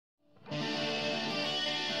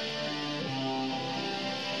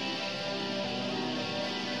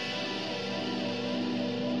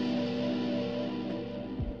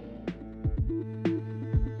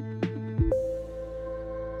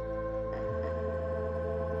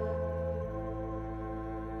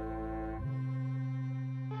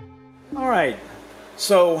All right,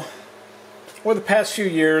 so over the past few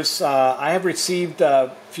years, I have received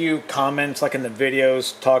a few comments, like in the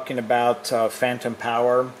videos, talking about phantom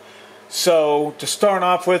power. So to start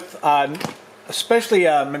off with, especially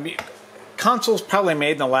maybe consoles probably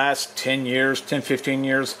made in the last 10 years, 10, 15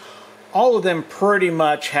 years, all of them pretty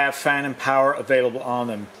much have phantom power available on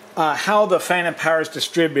them. How the phantom power is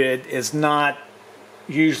distributed is not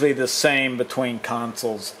usually the same between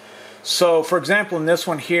consoles. So for example, in this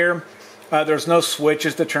one here, there's no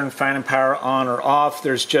switches to turn phantom power on or off.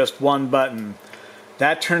 There's just one button.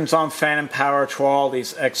 That turns on phantom power to all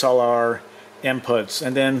these XLR inputs,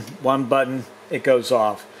 and then one button, it goes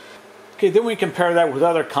off. Okay, then we compare that with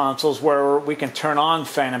other consoles where we can turn on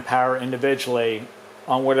phantom power individually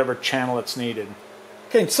on whatever channel it's needed.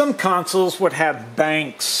 Okay, some consoles would have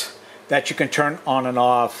banks that you can turn on and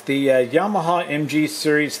off. The Yamaha MG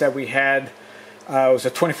series that we had was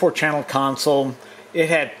a 24-channel console. It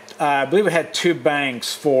had, I believe it had 2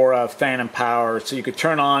 banks for phantom power, so you could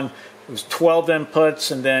turn on, it was 12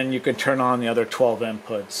 inputs, and then you could turn on the other 12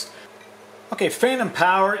 inputs. Okay, phantom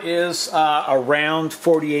power is around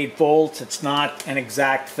 48 volts. It's not an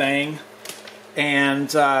exact thing. And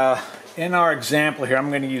in our example here, I'm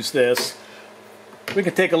going to use this. We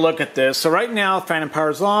can take a look at this. So right now, phantom power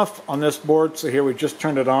is off on this board. So here we just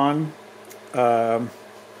turned it on. Hope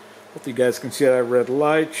you guys can see that red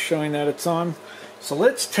light showing that it's on. So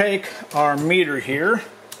let's take our meter here.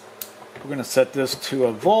 We're going to set this to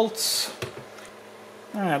a volts.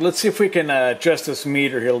 All right, let's see if we can adjust this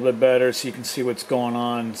meter here a little bit better so you can see what's going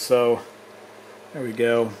on. So there we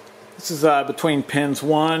go. This is between pins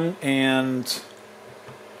 1 and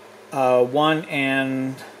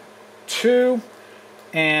 2,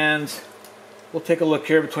 and we'll take a look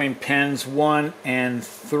here between pins 1 and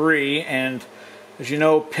 3. And as you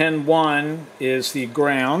know, pin 1 is the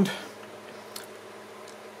ground.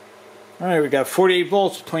 All right, we got 48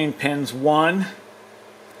 volts between pins 1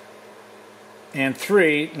 and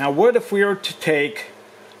 3. Now what if we were to take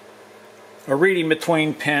a reading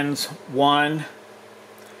between pins 2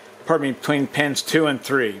 and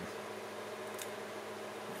 3?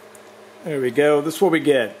 There we go. This is what we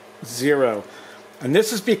get, 0. And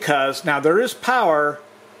this is because, now there is power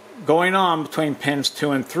going on between pins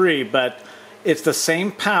 2 and 3, but it's the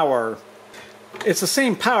same power. It's the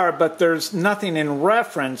same power, but there's nothing in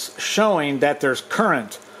reference showing that there's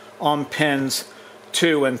current on pins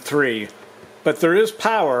 2 and 3. But there is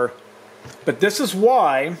power, but this is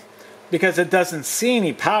why, because it doesn't see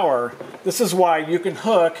any power, this is why you can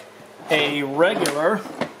hook a regular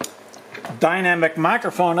dynamic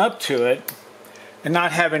microphone up to it and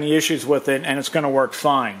not have any issues with it, and it's going to work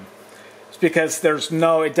fine. It's because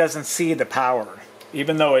it doesn't see the power,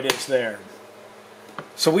 even though it is there.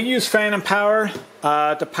 So we use phantom power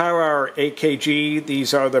to power our AKG.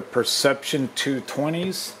 These are the Perception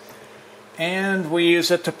 220s. And we use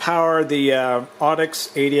it to power the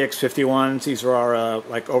Audix ADX51s. These are our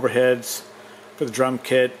like overheads for the drum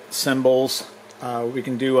kit, cymbals. We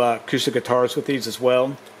can do acoustic guitars with these as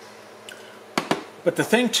well. But the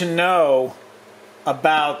thing to know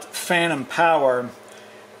about phantom power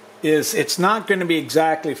is it's not going to be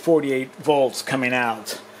exactly 48 volts coming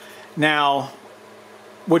out. Now,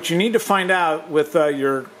 what you need to find out with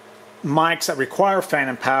your mics that require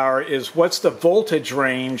phantom power is what's the voltage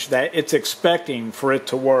range that it's expecting for it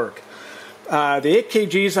to work. The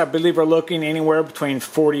AKGs, I believe, are looking anywhere between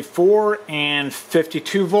 44 and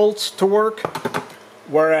 52 volts to work,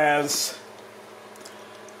 whereas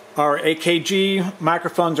our AKG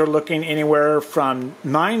microphones are looking anywhere from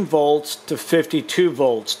 9 volts to 52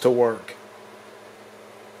 volts to work.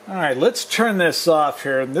 Alright, let's turn this off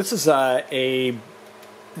here. This is a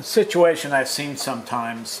situation I've seen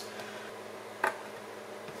sometimes.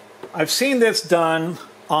 I've seen this done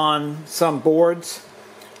on some boards.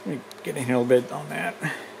 Let me get in here a little bit on that.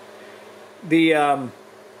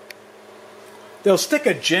 They'll stick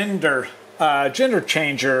a gender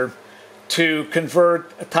changer to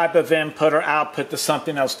convert a type of input or output to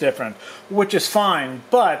something else different, which is fine.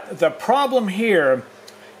 But the problem here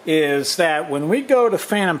is that when we go to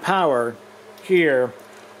phantom power here,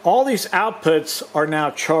 all these outputs are now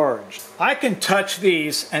charged. I can touch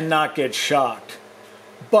these and not get shocked.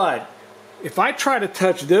 But if I try to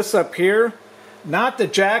touch this up here, not the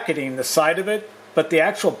jacketing, the side of it, but the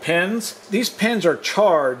actual pins, these pins are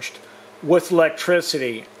charged with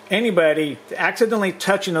electricity. Anybody accidentally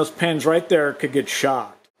touching those pins right there could get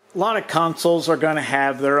shocked. A lot of consoles are going to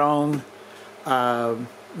have their own,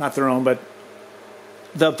 not their own, but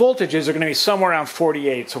the voltages are going to be somewhere around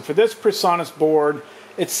 48. So for this PreSonus board,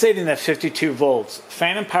 it's sitting at 52 volts.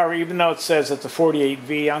 Phantom power, even though it says it's a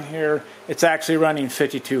 48V on here, it's actually running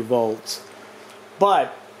 52 volts. But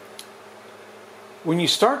when you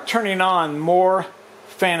start turning on more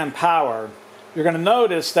phantom power, you're going to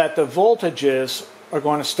notice that the voltages are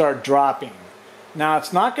going to start dropping. Now,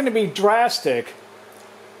 it's not going to be drastic,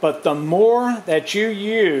 but the more that you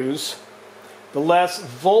use, the less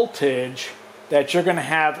voltage that you're going to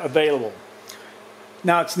have available.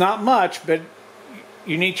 Now, it's not much, but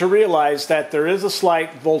you need to realize that there is a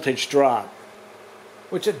slight voltage drop,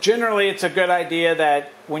 which generally it's a good idea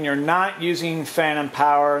that when you're not using phantom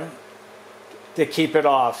power to keep it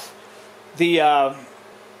off. The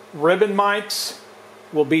ribbon mics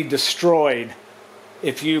will be destroyed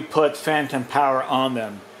if you put phantom power on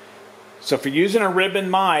them. So if you're using a ribbon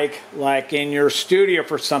mic, like in your studio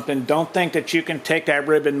for something, don't think that you can take that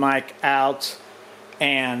ribbon mic out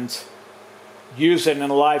and use it in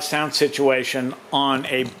a live sound situation on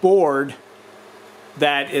a board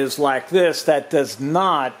that is like this, that does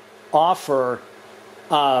not offer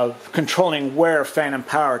controlling where phantom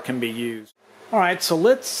power can be used. All right, so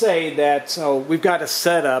let's say that we've got a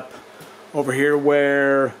setup over here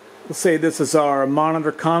where, let's say this is our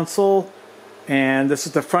monitor console, and this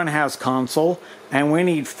is the front house console, and we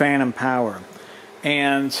need phantom power.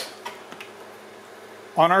 And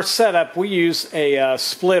on our setup, we use a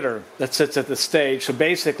splitter that sits at the stage. So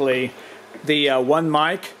basically, the one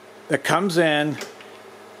mic that comes in,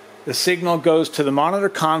 the signal goes to the monitor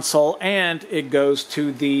console, and it goes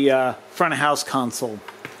to the front house console.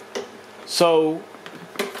 So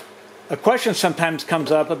a question sometimes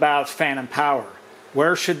comes up about phantom power.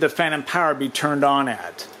 Where should the phantom power be turned on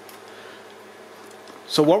at?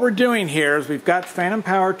 So what we're doing here is we've got phantom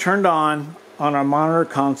power turned on our monitor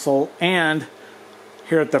console and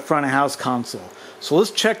here at the front of house console. So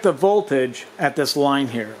let's check the voltage at this line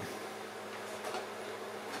here.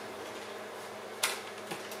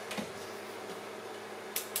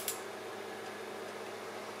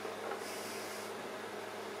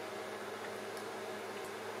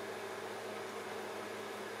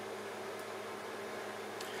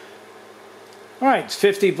 All right, it's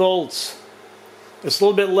 50 volts. It's a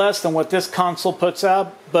little bit less than what this console puts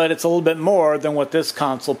out, but it's a little bit more than what this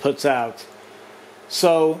console puts out.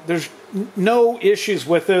 So there's no issues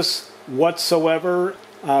with this whatsoever.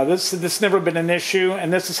 This has never been an issue,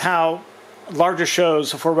 and this is how larger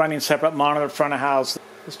shows, if we're running separate monitor front of house.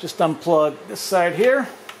 Let's just unplug this side here.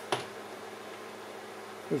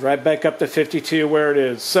 Goes right back up to 52 where it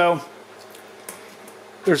is. So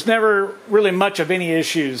there's never really much of any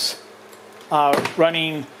issues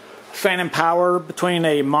running phantom power between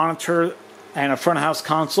a monitor and a front of house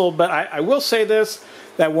console. But I will say this,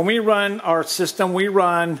 that when we run our system, we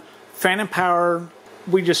run phantom power.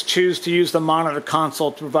 We just choose to use the monitor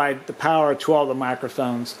console to provide the power to all the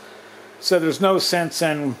microphones. So there's no sense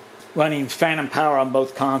in running phantom power on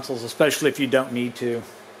both consoles, especially if you don't need to.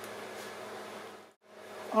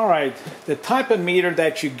 All right, the type of meter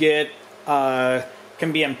that you get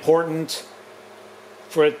can be important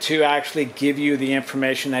for it to actually give you the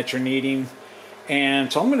information that you're needing.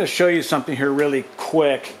 And so I'm going to show you something here really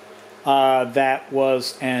quick that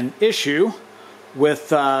was an issue with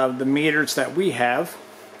the meters that we have.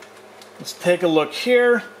 Let's take a look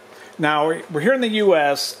here. Now we're here in the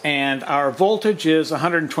US and our voltage is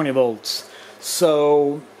 120 volts.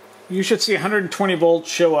 So you should see 120 volts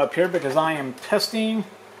show up here because I am testing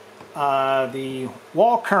the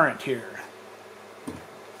wall current here.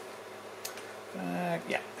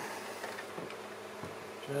 Yeah,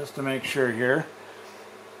 just to make sure here.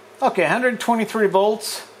 Okay, 123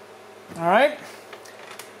 volts. All right.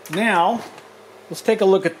 Now, let's take a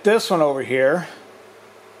look at this one over here.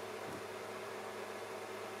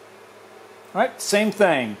 All right, same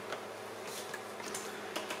thing.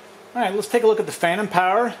 All right, let's take a look at the phantom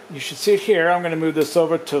power. You should see it here. I'm going to move this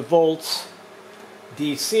over to volts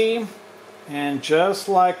DC. And just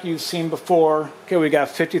like you've seen before, okay, we got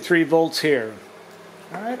 53 volts here.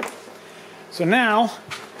 All right. So now,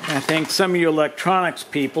 I think some of you electronics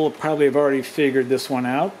people probably have already figured this one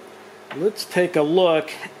out. Let's take a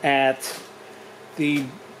look at the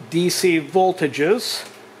DC voltages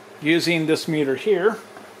using this meter here.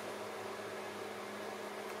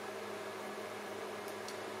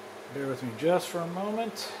 Bear with me just for a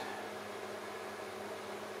moment.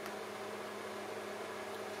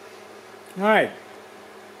 All right,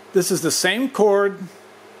 this is the same cord,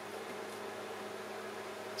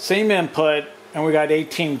 same input, and we got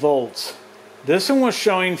 18 volts. This one was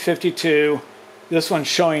showing 52, this one's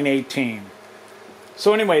showing 18.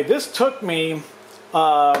 So anyway, this took me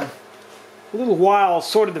a little while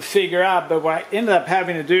sort of to figure out, but what I ended up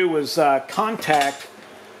having to do was contact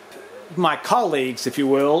my colleagues, if you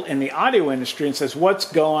will, in the audio industry and says,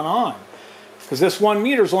 what's going on? Because this 1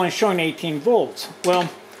 meter is only showing 18 volts. Well,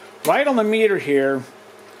 right on the meter here,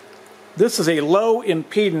 this is a low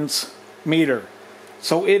impedance meter.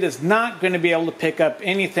 So it is not going to be able to pick up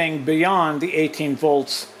anything beyond the 18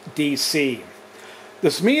 volts DC.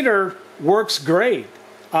 This meter works great.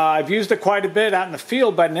 I've used it quite a bit out in the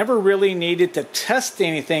field, but I never really needed to test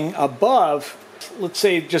anything above, let's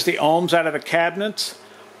say, just the ohms out of the cabinets.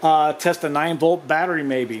 Test a 9-volt battery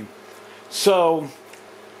maybe. So, all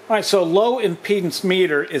right, so low impedance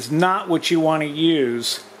meter is not what you want to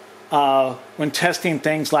use when testing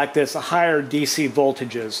things like this, higher DC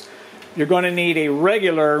voltages. You're going to need a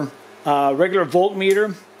regular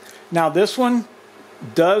voltmeter. Now this one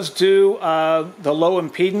does do the low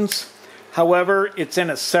impedance. However, it's in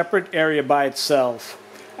a separate area by itself.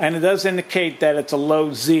 And it does indicate that it's a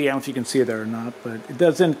low Z. I don't know if you can see it there or not, but it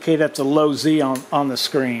does indicate that's a low Z on the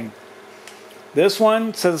screen. This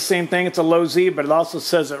one says the same thing. It's a low Z, but it also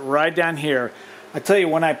says it right down here. I tell you,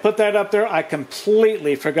 when I put that up there, I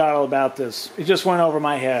completely forgot all about this. It just went over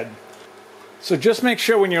my head. So just make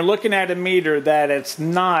sure when you're looking at a meter that it's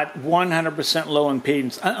not 100% low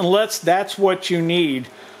impedance, unless that's what you need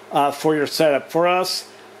for your setup. For us,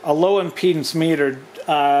 a low impedance meter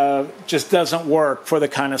just doesn't work for the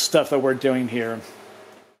kind of stuff that we're doing here.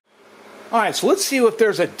 All right, so let's see if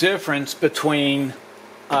there's a difference between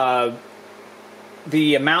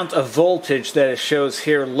the amount of voltage that it shows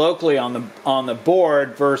here locally on the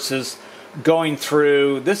board versus going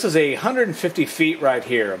through. This is 150 feet right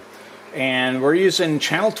here, and we're using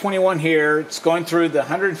channel 21 here. It's going through the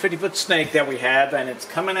 150-foot snake that we have, and it's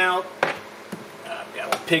coming out. I've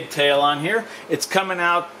got a pigtail on here. It's coming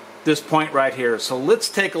out this point right here. So let's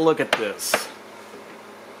take a look at this.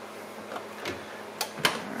 All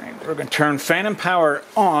right, we're going to turn phantom power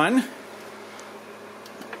on.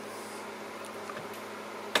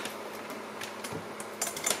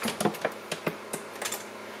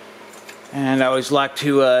 And I always like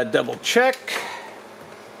to double check.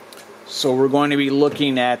 So we're going to be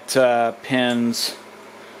looking at pins.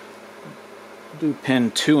 Do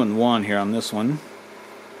pin 2 and 1 here on this one.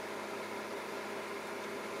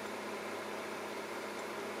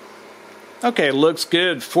 Okay, looks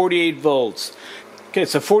good. 48 volts. Okay,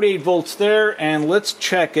 so 48 volts there, and let's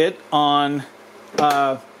check it on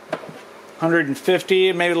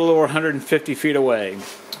 150, maybe a little over 150 feet away.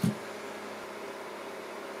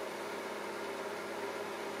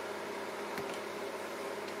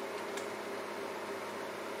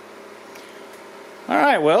 All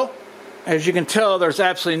right, well, as you can tell, there's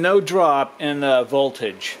absolutely no drop in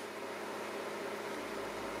voltage.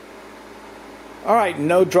 All right,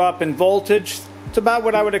 no drop in voltage. It's about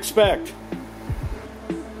what I would expect.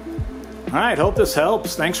 All right, hope this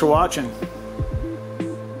helps. Thanks for watching.